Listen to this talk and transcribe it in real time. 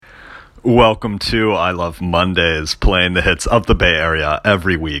Welcome to I Love Mondays, playing the hits of the Bay Area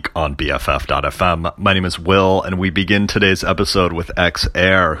every week on BFF.fm. My name is Will, and we begin today's episode with X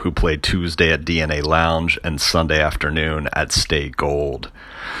Air, who played Tuesday at DNA Lounge and Sunday afternoon at Stay Gold.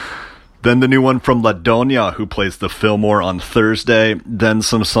 Then the new one from La Doña, who plays the Fillmore on Thursday. Then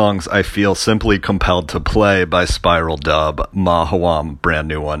some songs I feel simply compelled to play by Spiral Dub, Mahawam, brand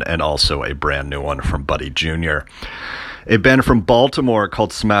new one, and also a brand new one from Buddy Jr. A band from Baltimore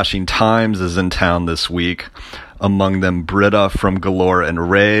called Smashing Times is in town this week. Among them, Britta from Galore and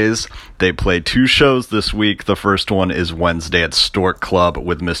Rays. They play 2 shows this week. The first one is Wednesday at Stork Club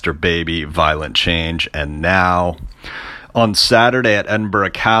with Mr. Baby, Violent Change, and Now. On Saturday at Edinburgh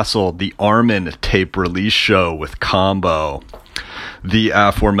Castle, the Armin tape release show with Combo. The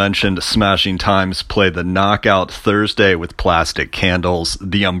aforementioned Smashing Times play the Knockout Thursday with Plastic Candles,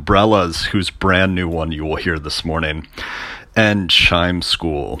 the Umbrellas, whose brand new one you will hear this morning, and Chime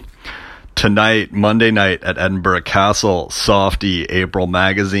School. Tonight, Monday night at Edinburgh Castle, Softy, April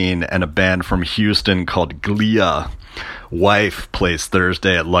Magazine, and a band from Houston called Glia. Wife plays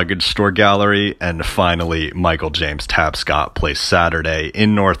Thursday at Luggage Store Gallery, and finally, Michael James Tapscott plays Saturday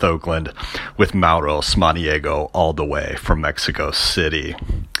in North Oakland with Mauro Smaniego all the way from Mexico City.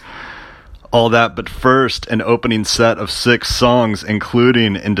 All that, but first, an opening set of 6 songs,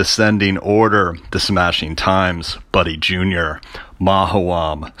 including, in descending order, The Smashing Times, Buddy Jr.,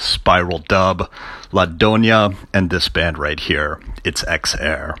 Mahawam, Spiral Dub, La Doña, and this band right here, it's X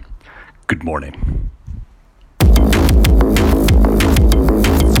Air. Good morning.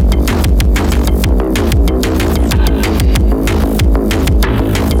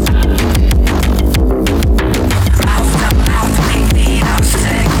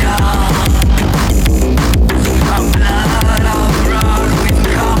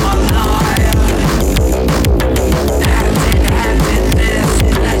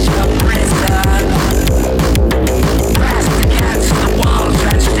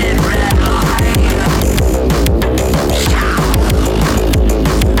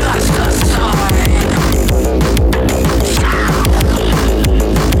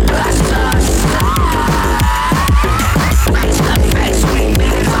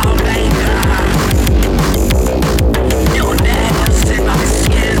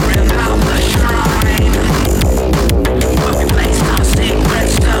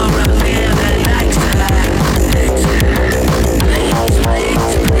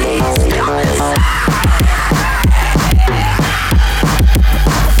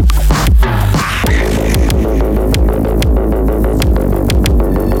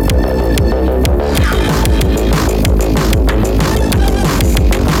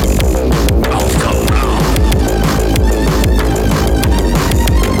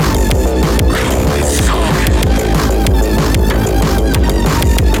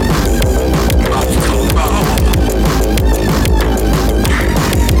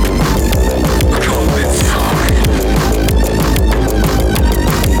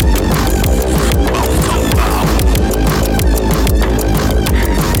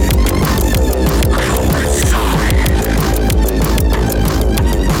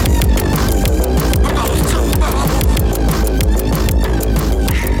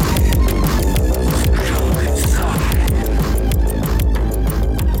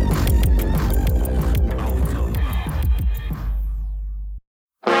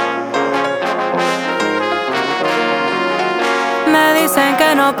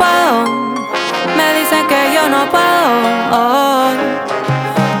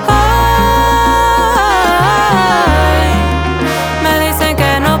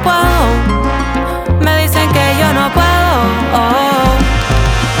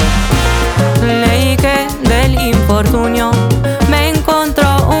 Me encontró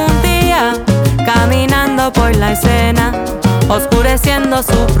un día caminando por la escena, oscureciendo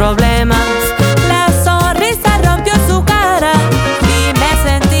sus problemas. La sonrisa rompió su cara y me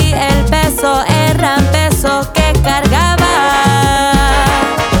sentí el peso, el gran peso que cargaba.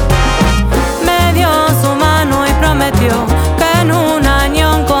 Me dio su mano y prometió que en un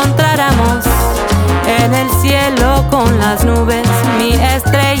año encontráramos en el cielo con las nubes mi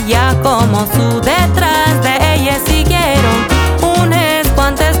estrella como su. Detrás de ella siguieron unos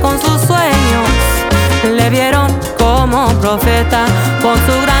cuantos con sus sueños. Le vieron como profeta con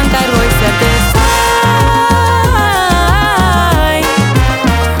su gran cargo y certeza. Ay,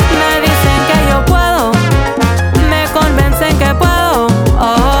 me dicen que yo puedo, me convencen que puedo.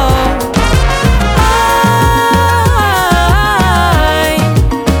 Oh. Ay,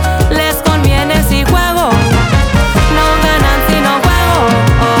 les conviene si juego, no ganan si no juego.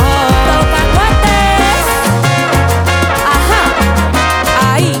 Oh. Tocan fuertes, ajá,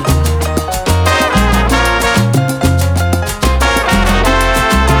 ahí.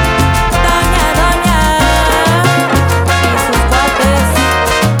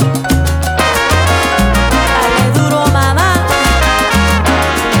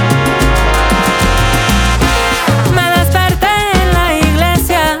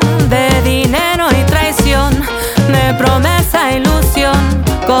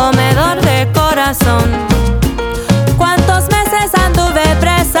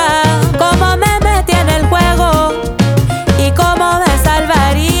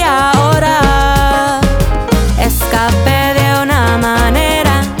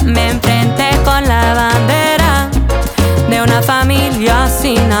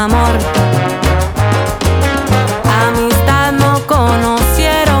 sin amor. Amistad no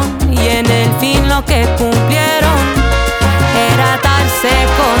conocieron y en el fin lo que cumplieron era atarse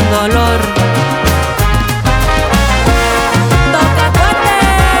con dolor.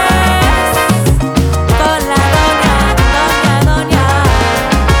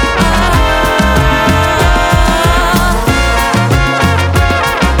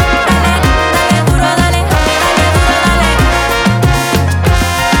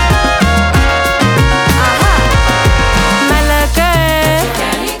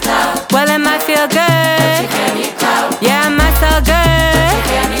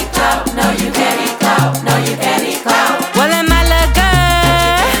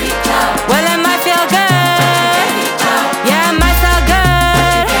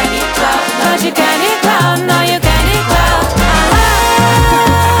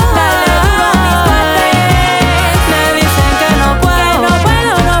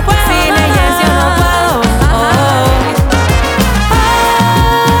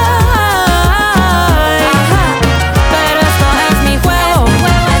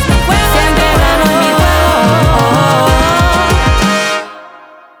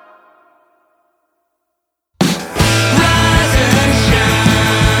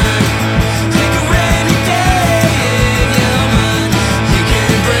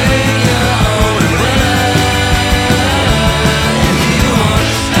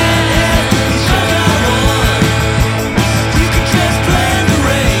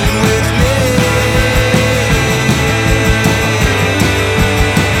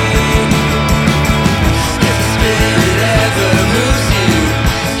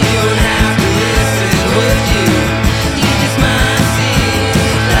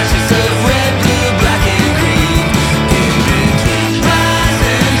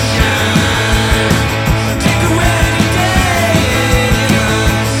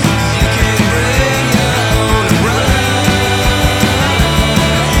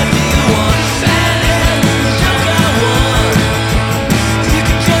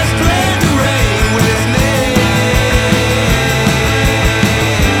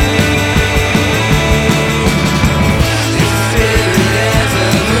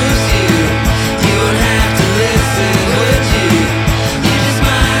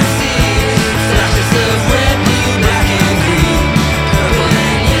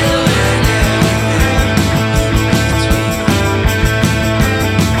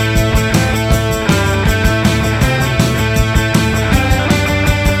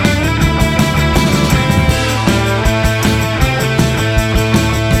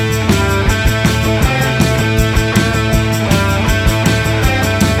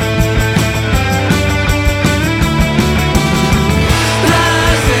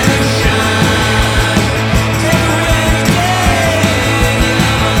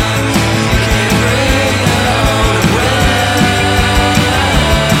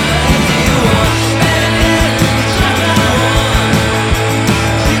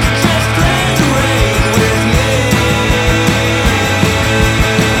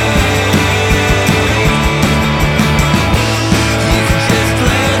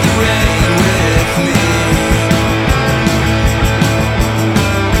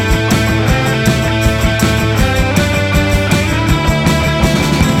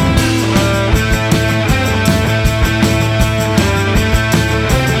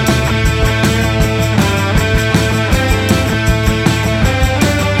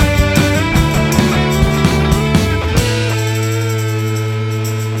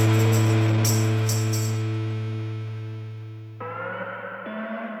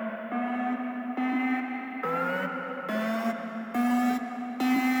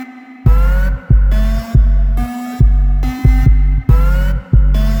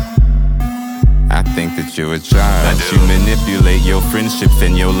 You're a child. You manipulate your friendships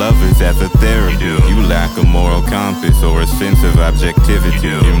and your lovers as a therapy. You lack a moral compass or a sense of objectivity.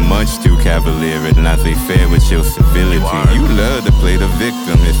 You're much too cavalier and laissez-faire with your civility. You love to play the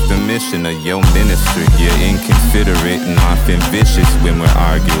victim, it's the mission of your ministry. You're inconsiderate and often vicious when we're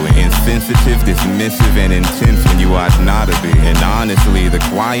arguing. Insensitive, dismissive, and intense when you ought not to be. And honestly, the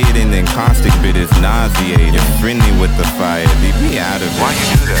quiet and encaustic bit is nauseating. You're friendly with the fire, leave me out of it. Why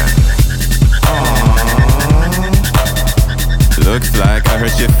you do that? Looks like I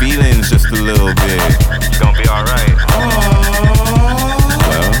hurt your feelings just a little bit. You gonna be alright.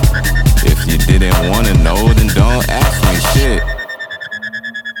 Well, if you didn't wanna know, then don't ask me shit.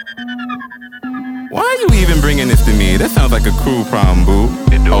 Why are you even bringing this nice to me. That sounds like a crew problem, boo.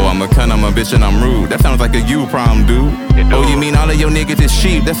 Oh, I'm a cunt, I'm a bitch, and I'm rude. That sounds like a you problem, dude. Oh, you mean all of your niggas is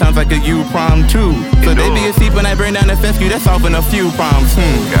sheep? That sounds like a you problem, too. So they be asleep when I burn down the fescue. That's solving a few problems,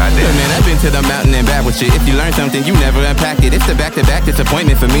 Goddamn. Man, I've been to the mountain and back with shit. If you learn something, you never unpack it. It's the back-to-back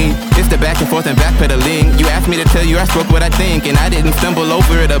disappointment for me. It's the back and forth and backpedaling. You asked me to tell you I spoke what I think, and I didn't stumble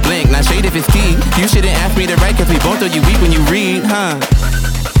over it a blink. Now shade if it's tea. You shouldn't ask me to write, cause we both know you weak when you read, huh?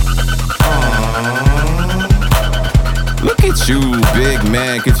 Look at you, big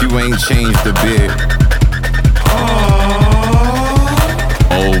man, cause you ain't changed a bit.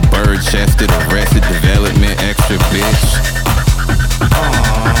 Old bird-chested, arrested development, extra bitch.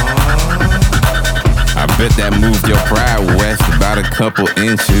 I bet that moved your pride west about a couple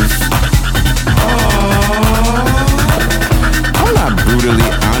inches. I'm not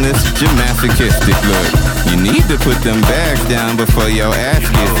brutally honest, you're masochistic, look. You need to put them bags down before your ass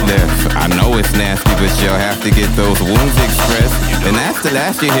gets left. I know it's nasty, but you'll have to get those wounds expressed. And that's the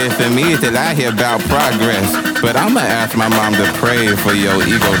last you hear from me till I hear about progress. But I'ma ask my mom to pray for your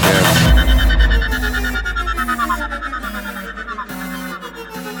ego death.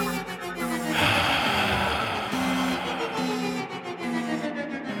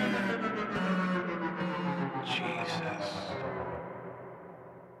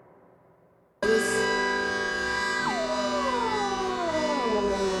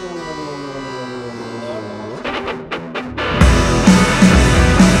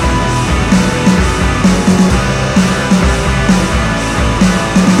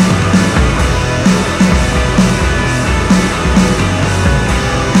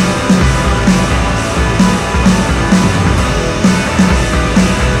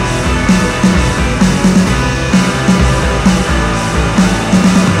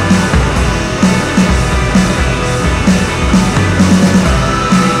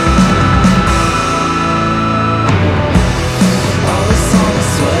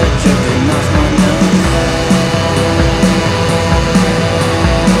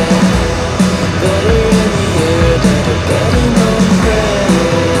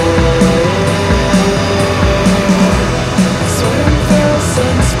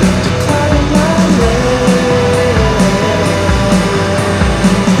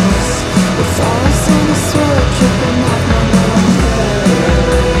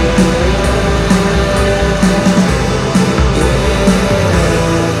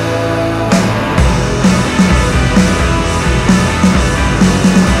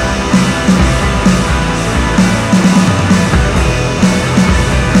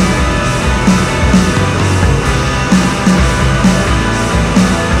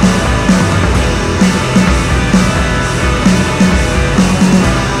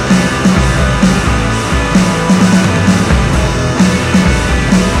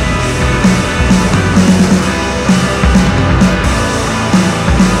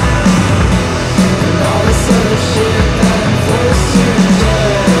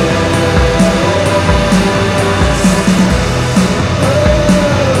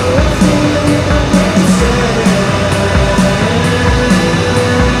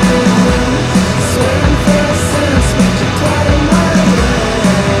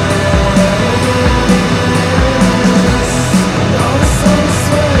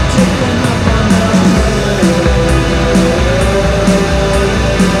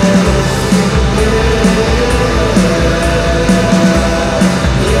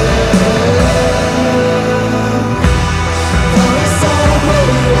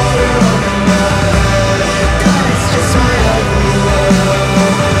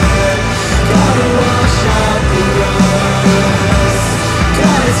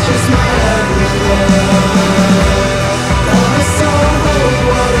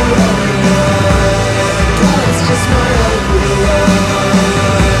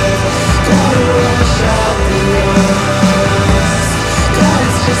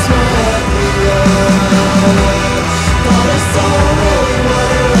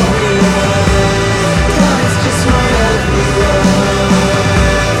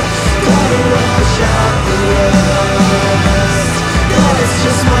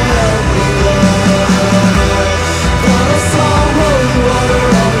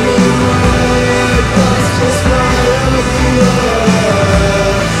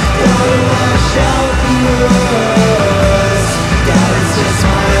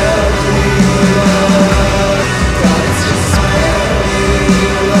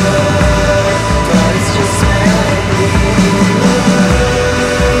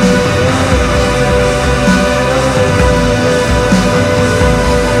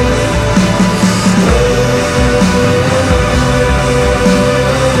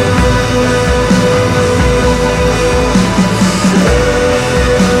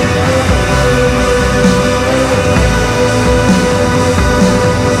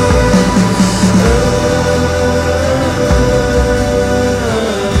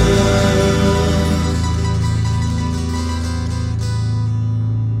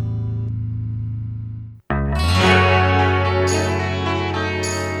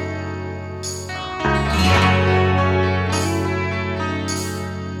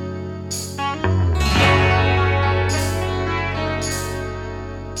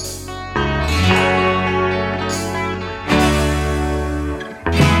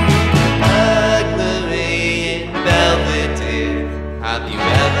 Have you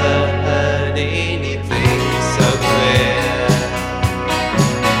ever heard anything so clear?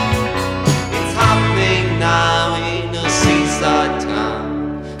 It's happening now in a seaside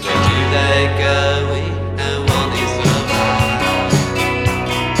town. Where do they go? No one is around.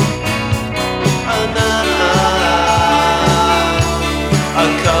 Oh no, a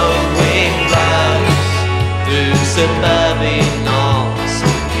cold wind blows through suburban north,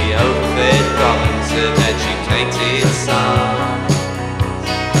 the overfed province of educated sons.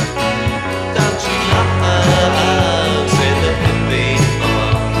 Don't you love those in the hippie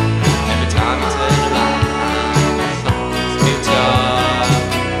bar? Every time you turn around, something's guitar.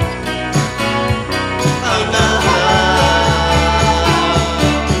 Oh no,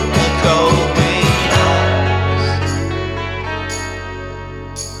 a cold wind blows.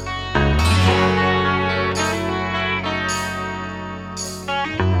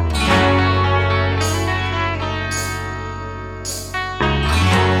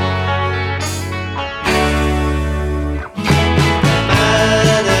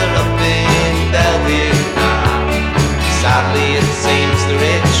 Murder up in Bellevue now. Sadly it seems the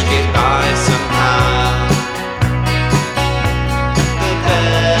rich get by somehow. The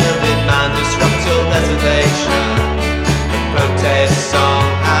velvet man disrupts your reservation. The protest song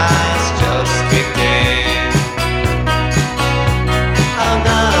has just kicked in. Oh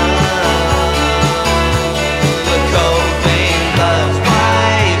no, the cold wind blows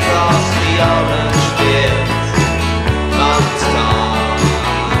way across the orange fields. Mom's gone,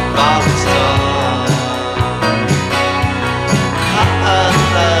 Bob's gone.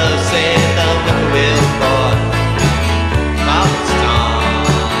 Close in the whippoorwill boy. Mom's gone,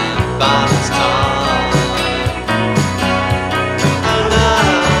 Bob's gone. Oh no,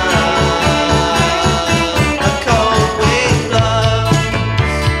 a cold wind blows.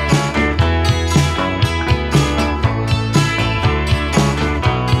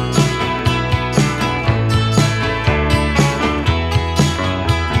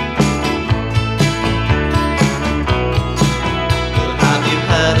 Have you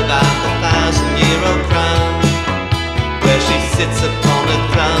heard about the 1,000-year-old crown? Where she sits upon a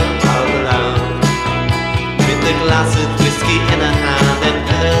throne all alone, with a glass of whiskey in her hand and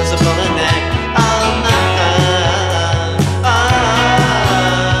hers upon her neck. Oh no,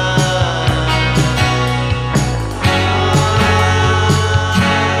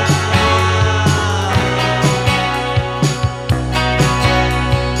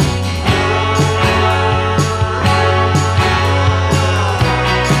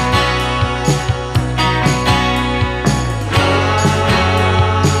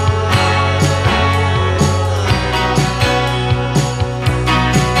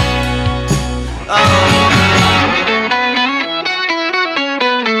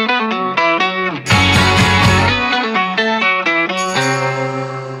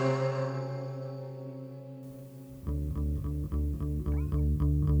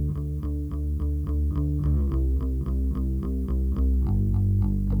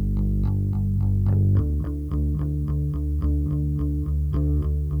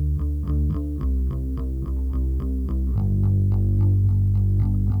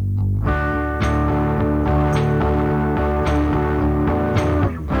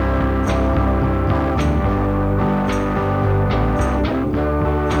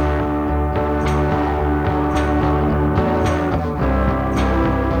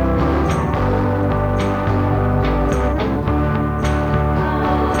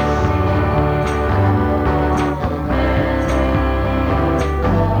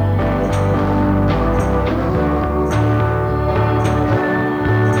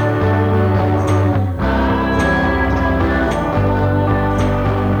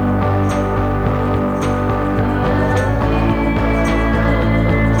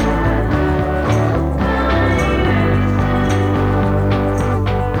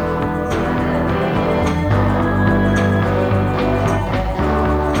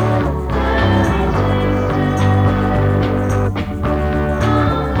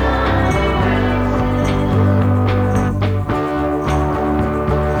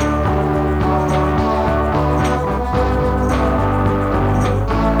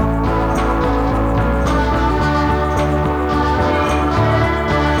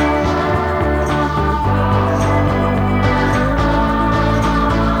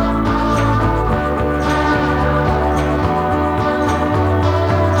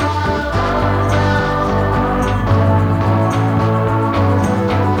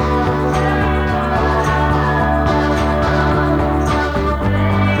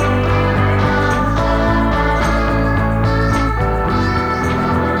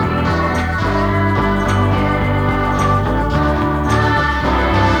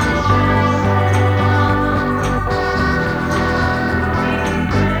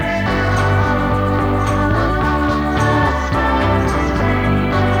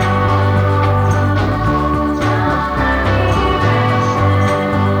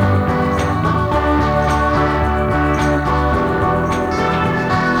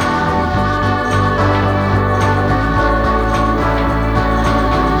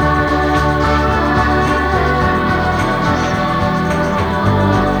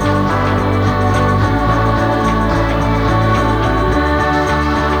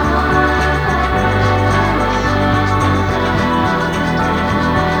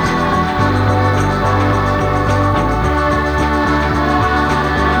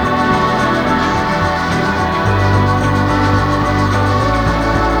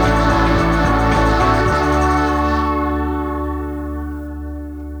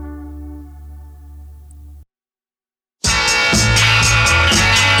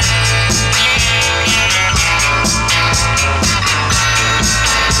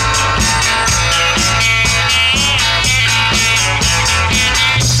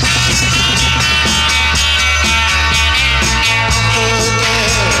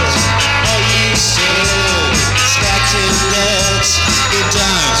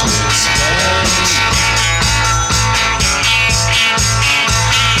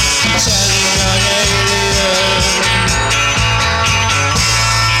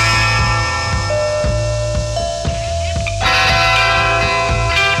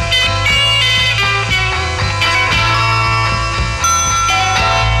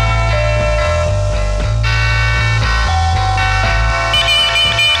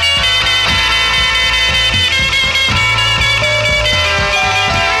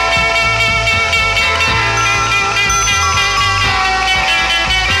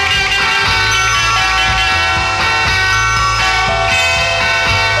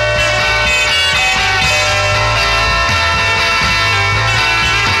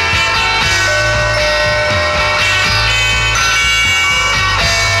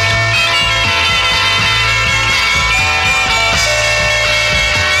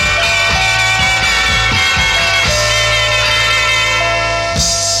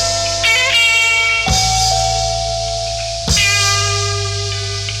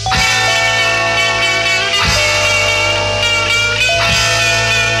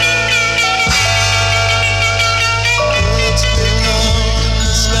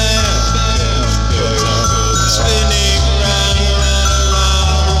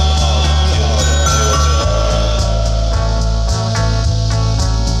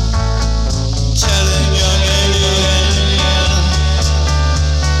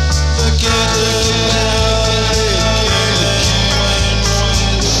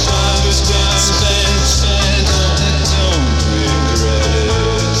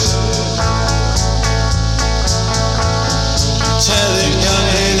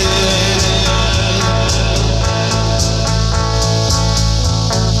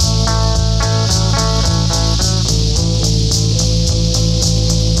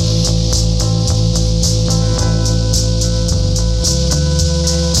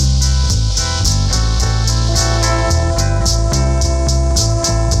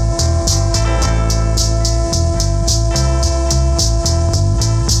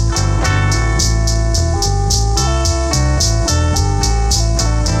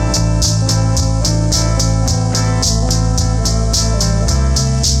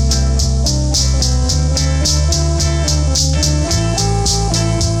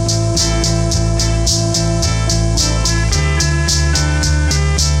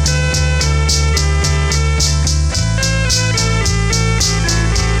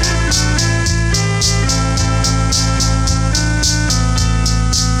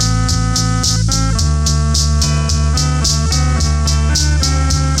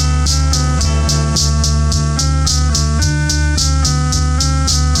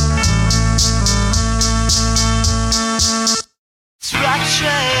 tray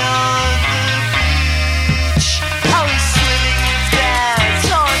on the beach. I was swimming in bed,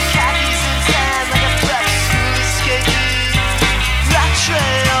 torn khakis and tan like a prep school escapee. Rat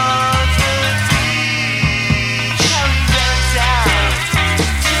tray on the beach. I went down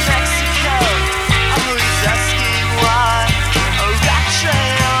to Mexico. I'm always asking why. A rat tray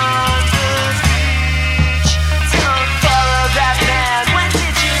on the beach. Don't follow that man. When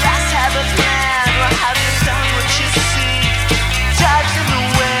did you last have a plan? Or have you done what you see? Tides in the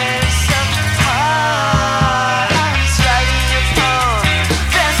wind,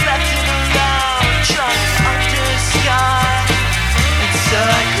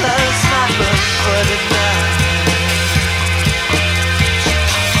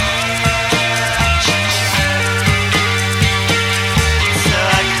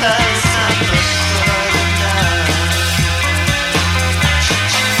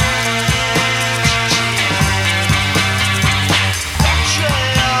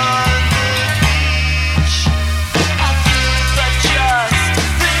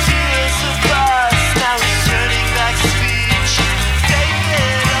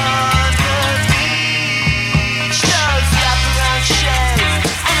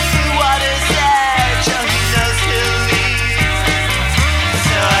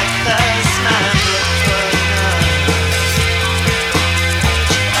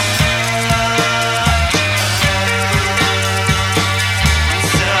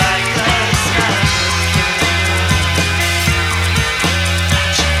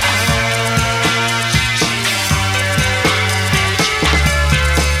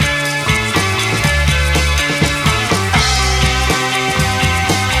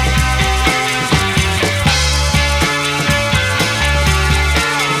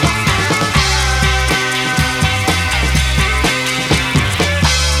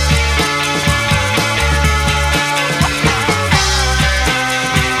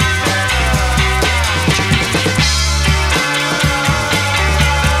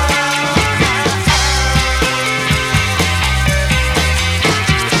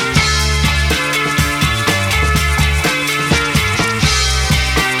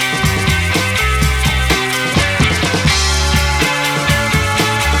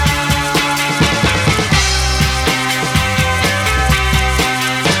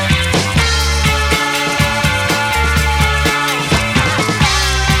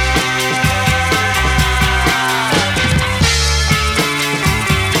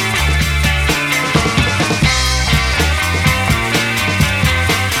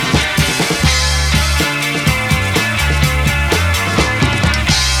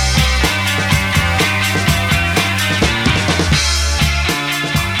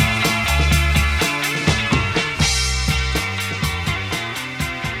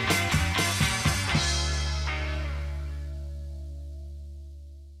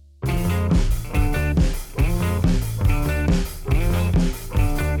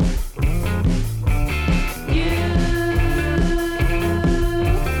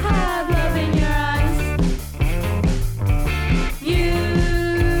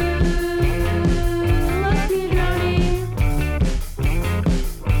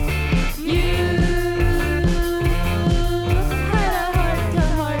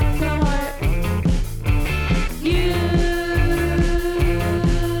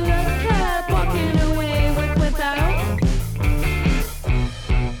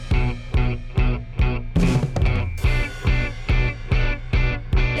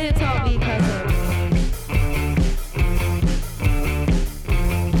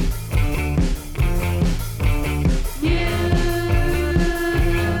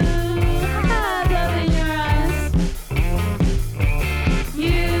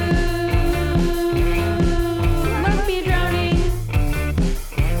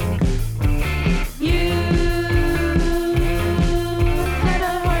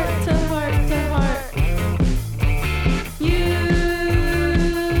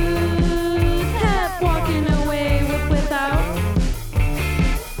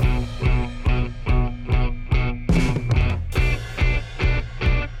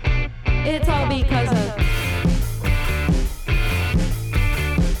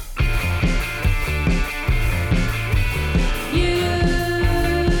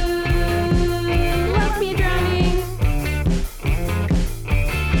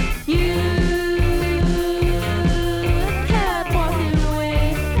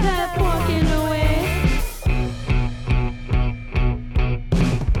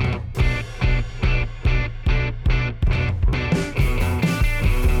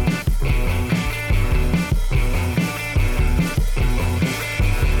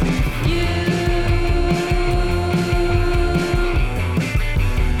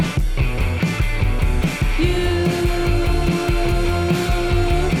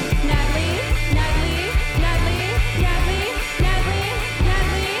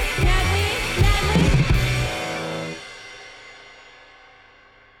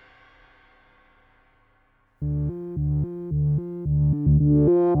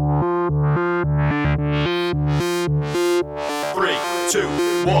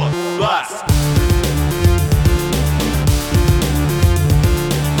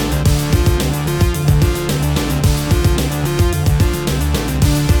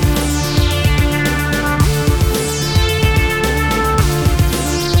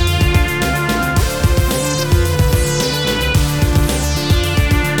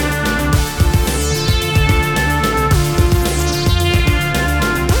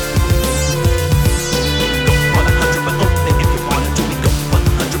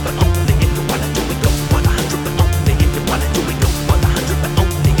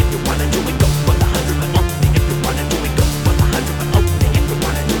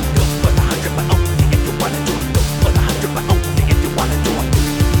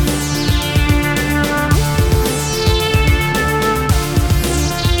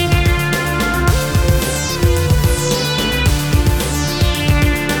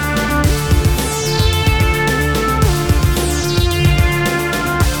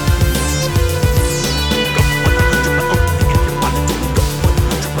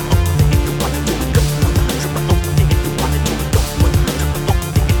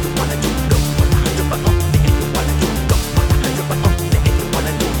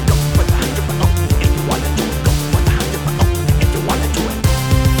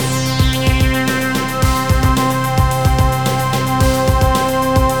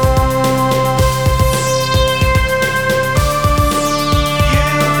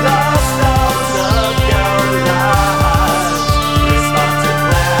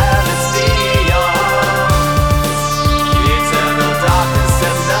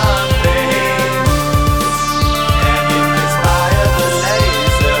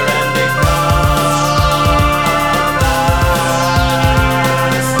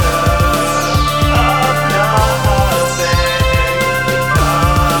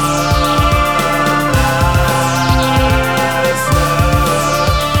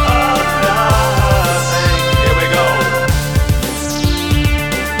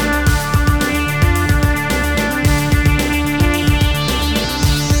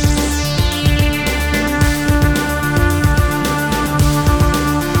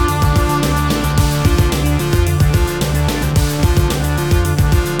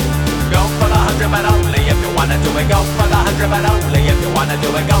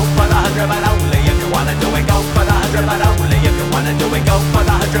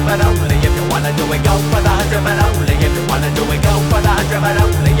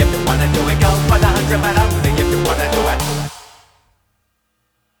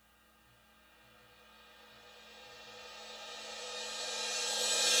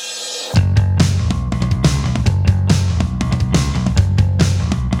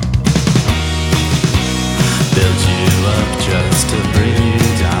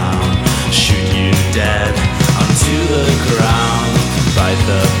 fight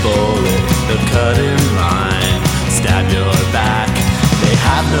the bullet, they'll cut in line, stab your back, they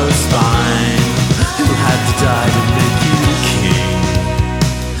have no spine. Who had to die to make you king?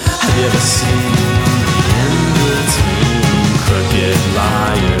 Have you ever seen the in-between? Crooked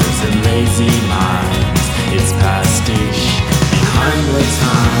liars and lazy minds, it's pastiche behind the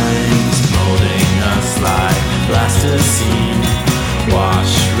times, molding us like plasticine.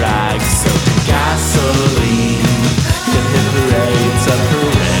 Wash rags soaked in gasoline, you'll hit parades of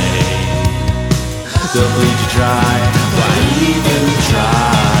parade. They'll bleed you dry, why even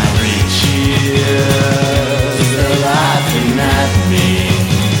try? 3 cheers, they're laughing at me.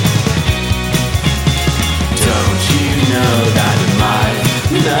 Don't you know that in life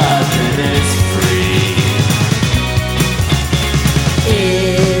nothing is free?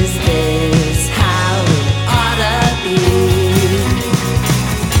 Is this how it oughta be?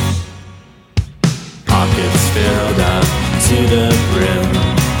 Pockets filled up to the brim,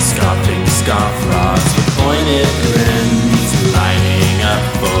 scoffing scoff rocks with pointed grin.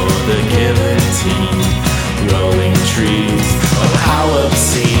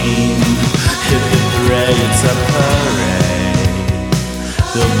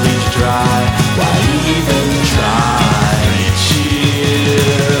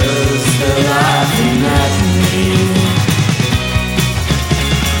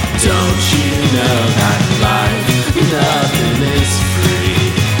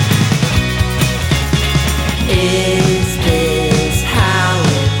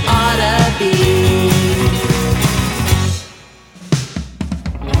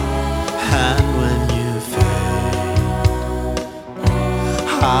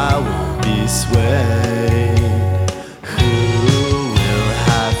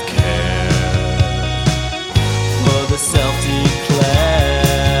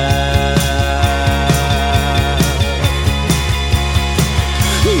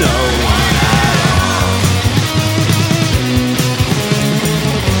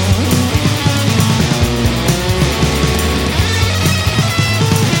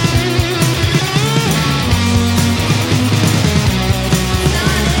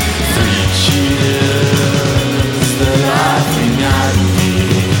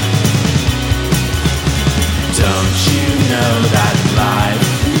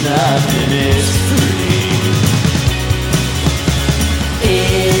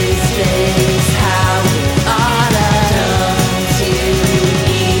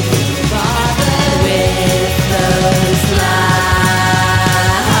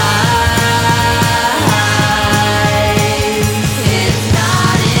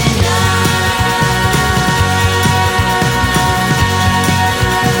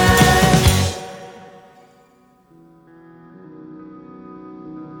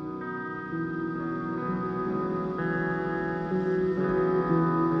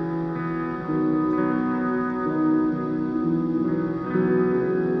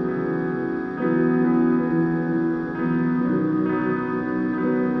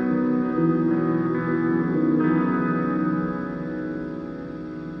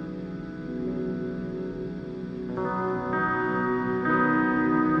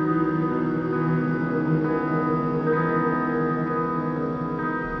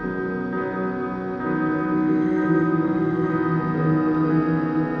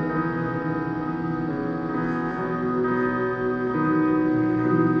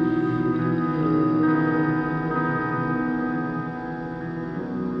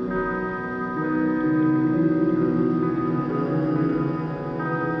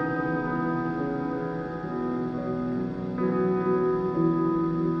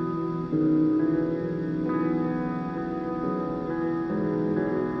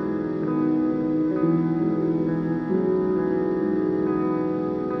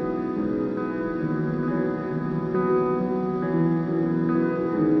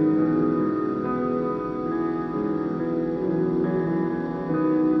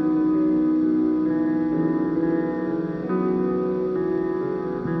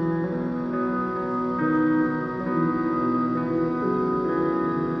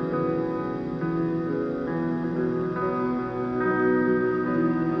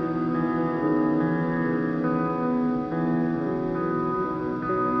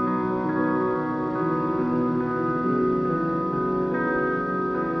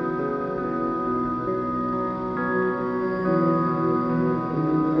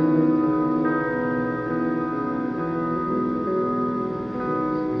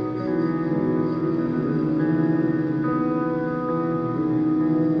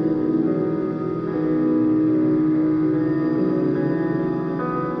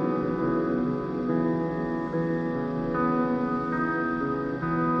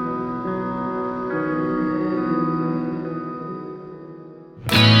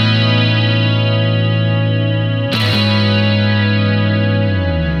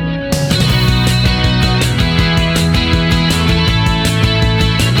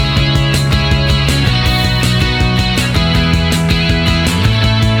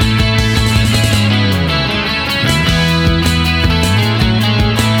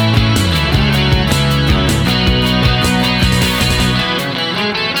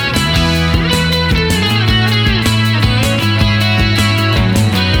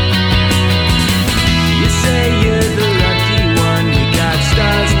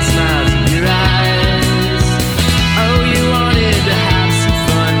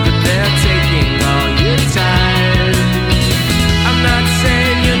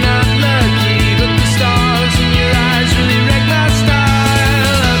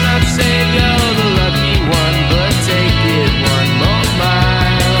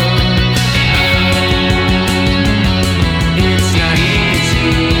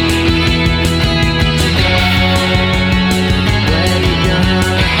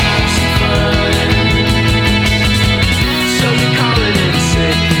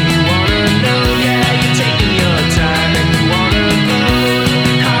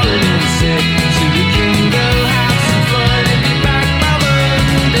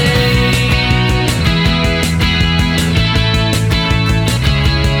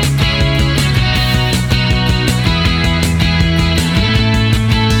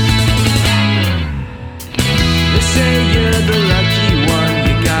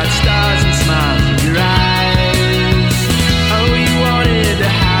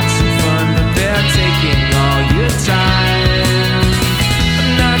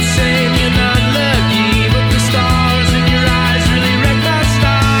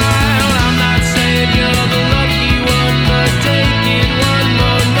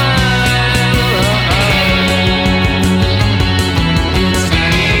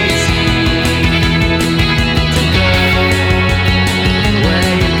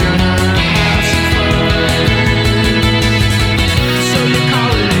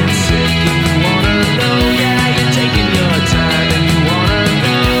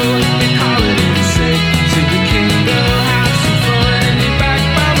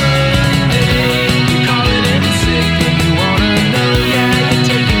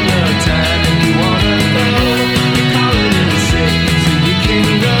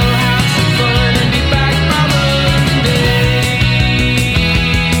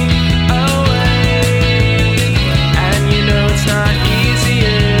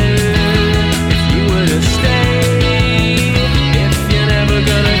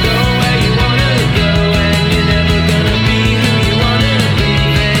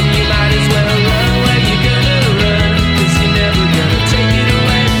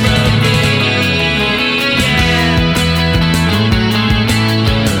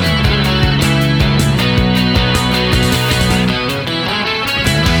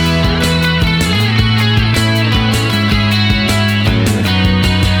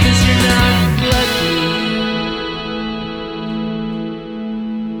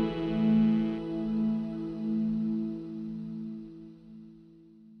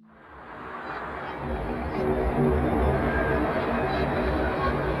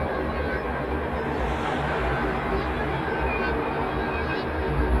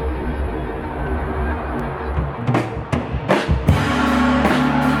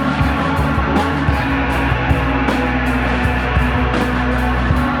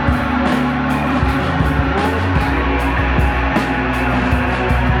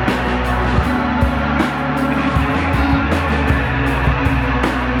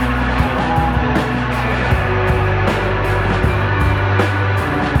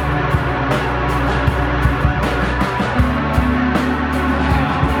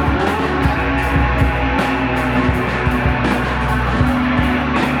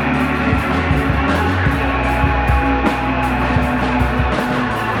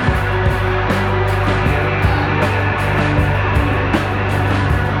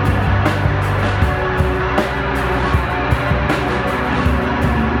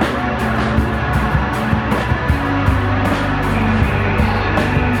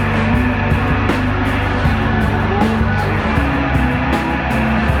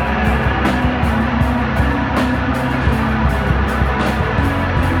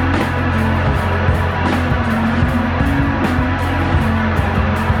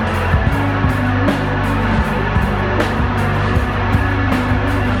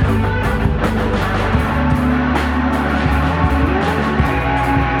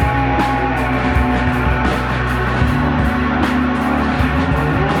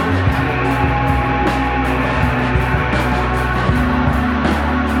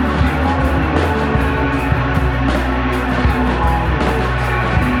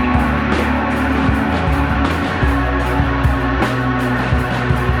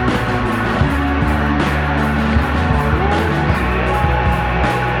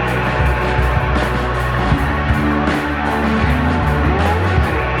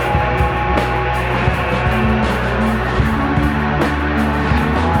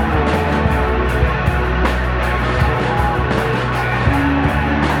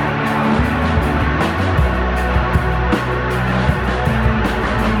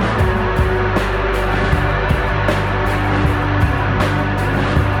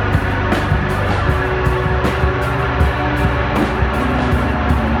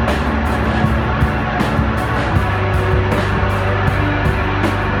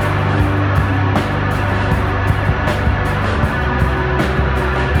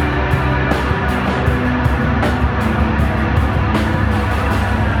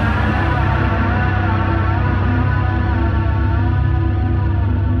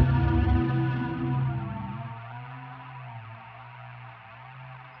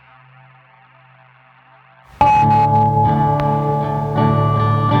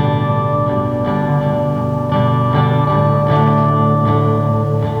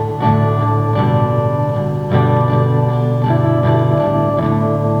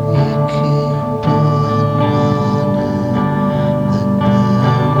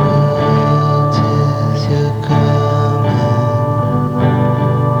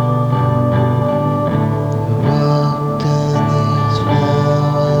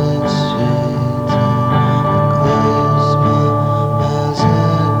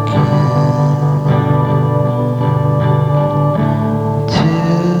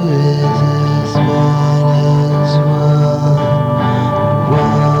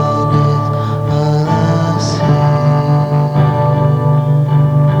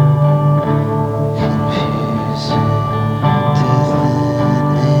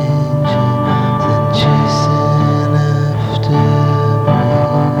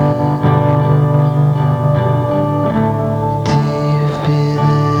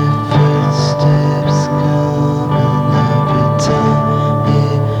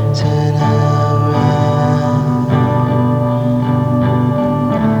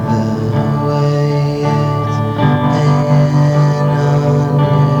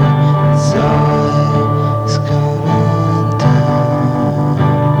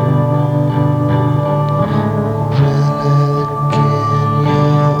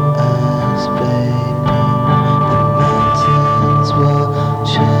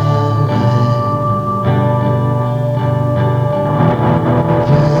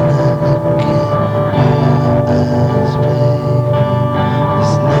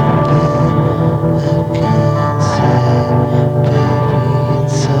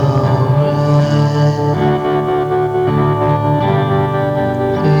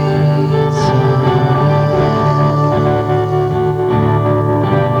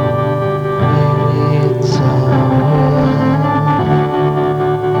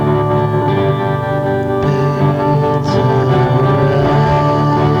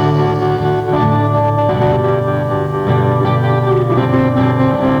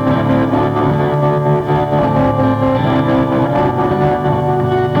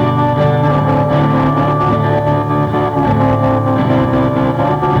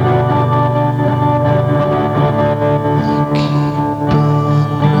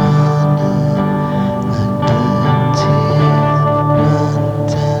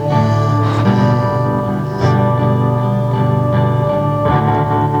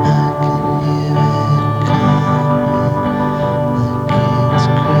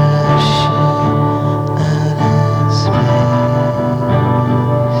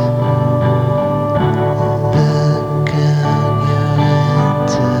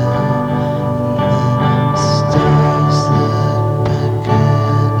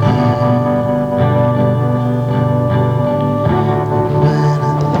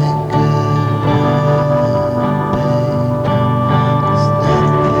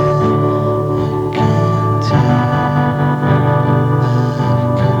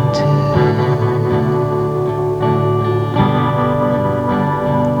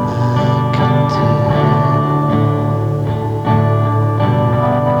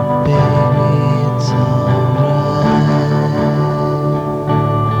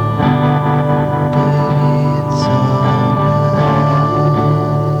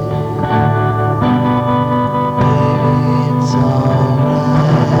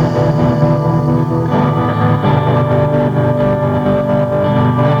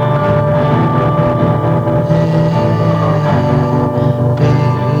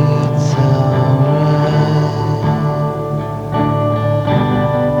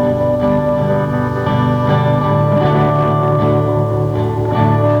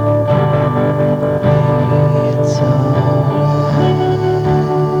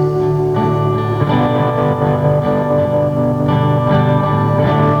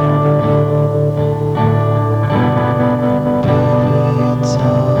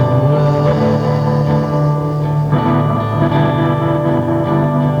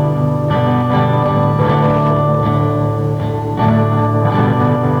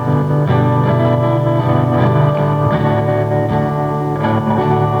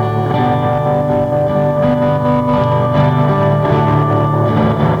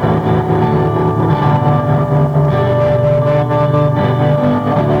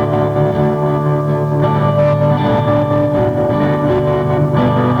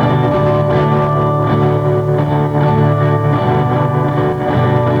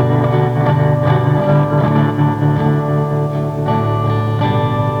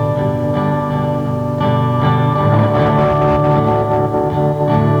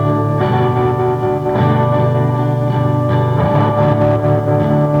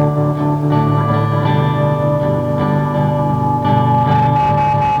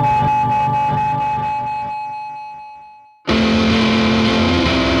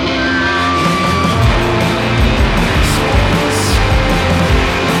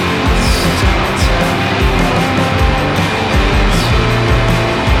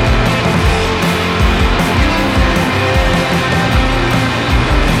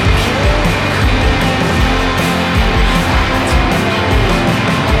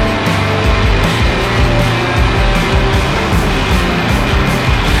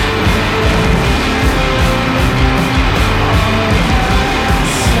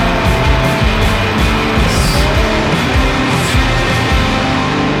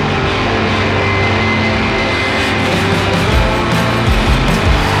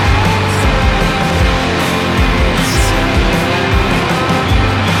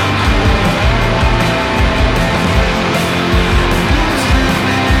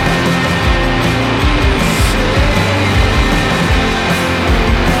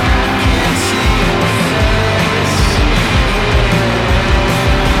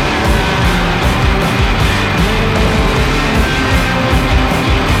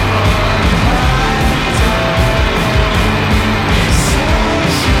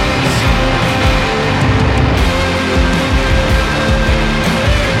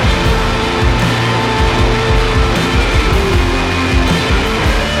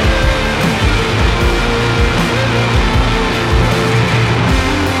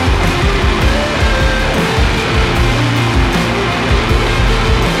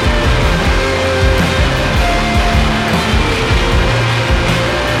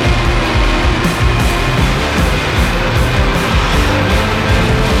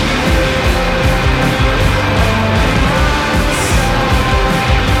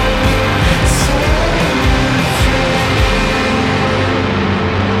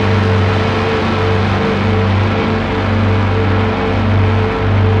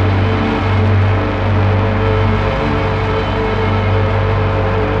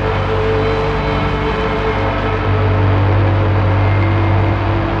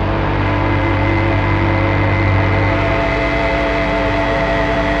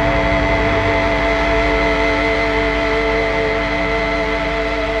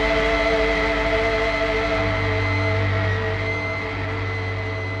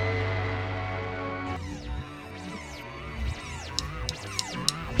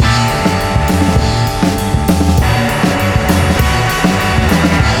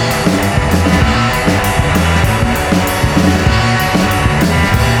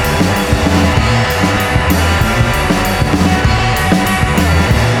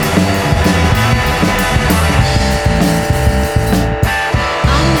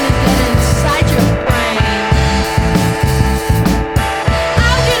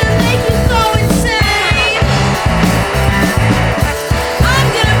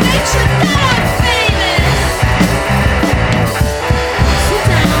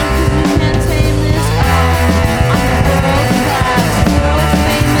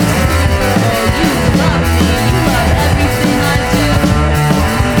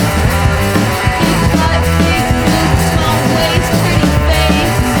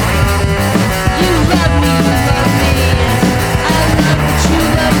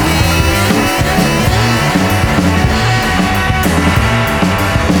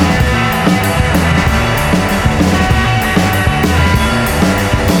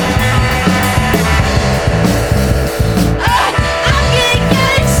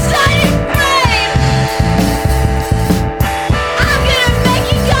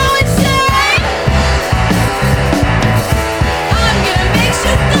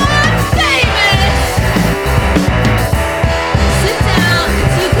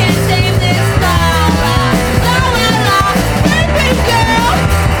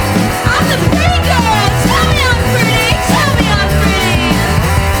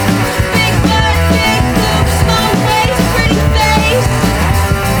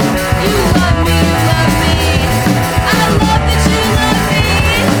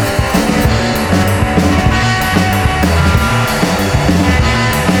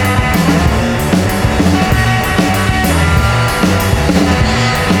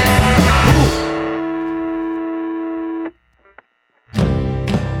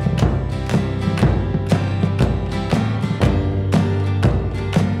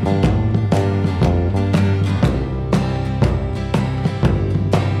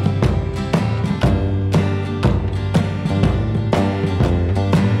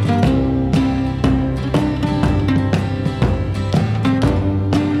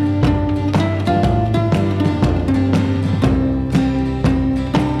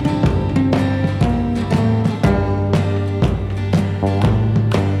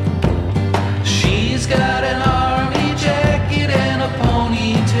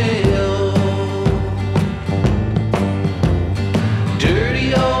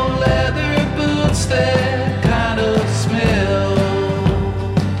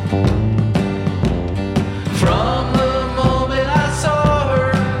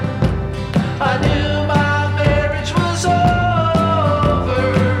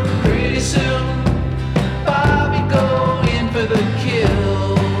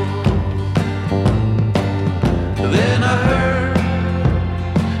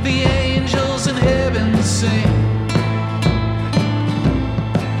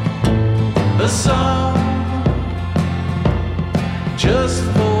 a song just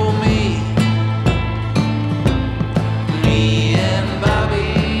for me, me and Bobby.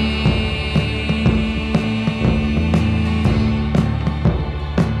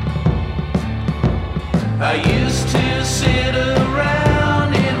 I used to sit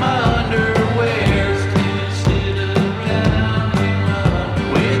around in my underwear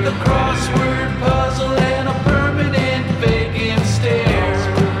with a crossword puzzle and a permanent vacant stare.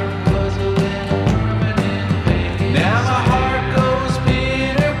 Now my heart goes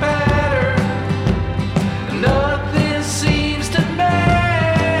pitter-patter, nothing seems to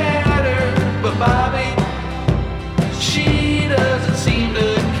matter, but Bobby, she doesn't seem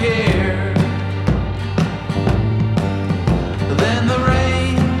to care. Then the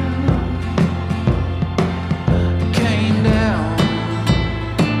rain came down,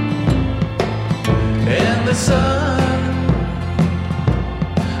 and the sun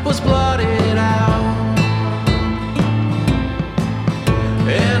was blotted out,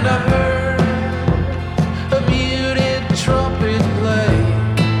 and I heard a muted trumpet play,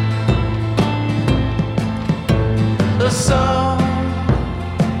 a song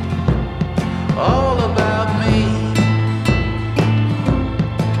all about me,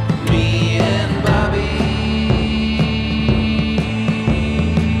 me and Bobby.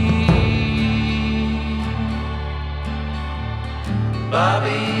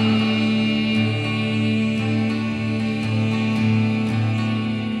 Bobby.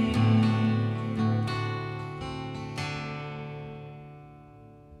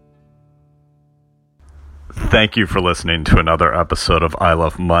 Thank you for listening to another episode of I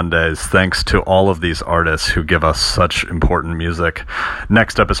Love Mondays. Thanks to all of these artists who give us such important music.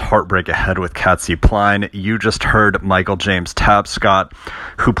 Next up is Heartbreak Ahead with Patsy Pline. You just heard Michael James Tapscott,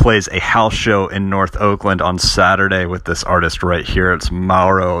 who plays a house show in North Oakland on Saturday with this artist right here. It's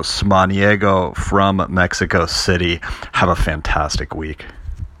Mauro Smaniego from Mexico City. Have a fantastic week.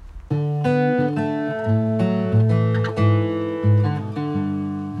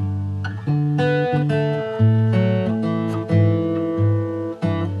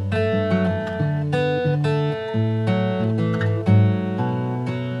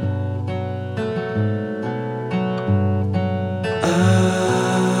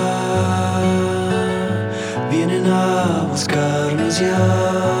 Vienen a buscarnos ya.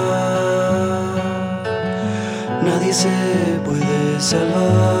 Nadie se puede salvar.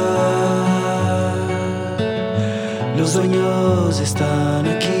 Los dueños están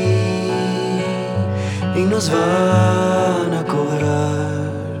aquí y nos van a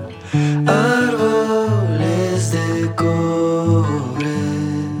cobrar. Árboles de cobre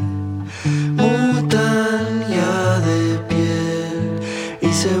mutan ya de piel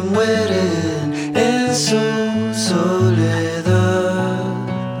y se mueren en su soledad.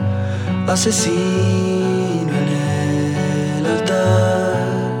 Asesino en el altar,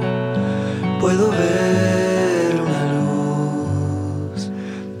 puedo ver una luz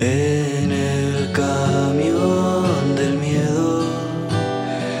en el camión del miedo.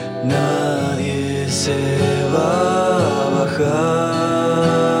 Nadie se va a bajar.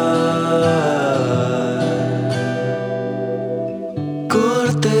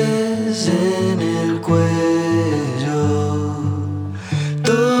 Cortes en el cuello,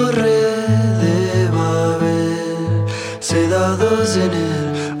 torre de Babel, sedados en el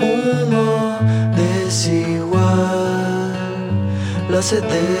humo desigual, la sed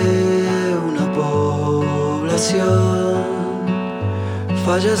de una población,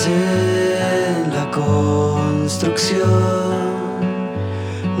 fallas en la construcción,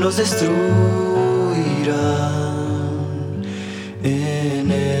 nos destruirán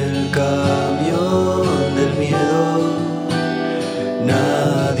en el camión del miedo.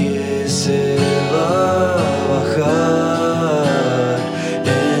 Nadie se va a bajar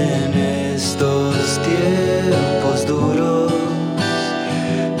en estos tiempos duros,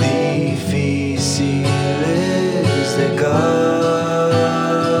 difíciles de cautivar.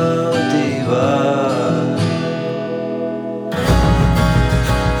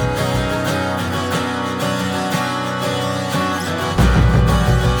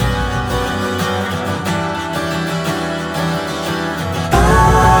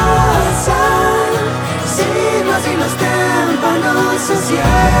 Siglos y los témpanos se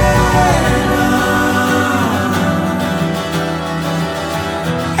cierran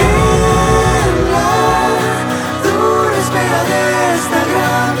en la dura espera de esta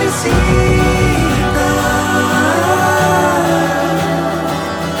gran visita.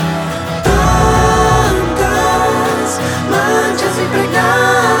 Tantas manchas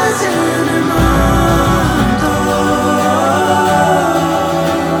impregnadas en el manto.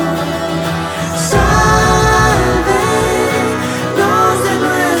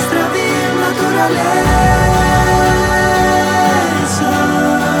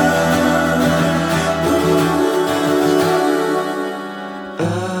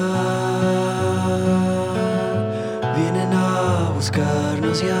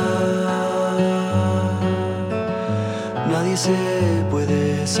 nadie se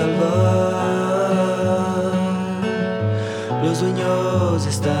puede salvar. Los dueños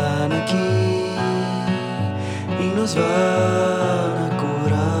están aquí y nos van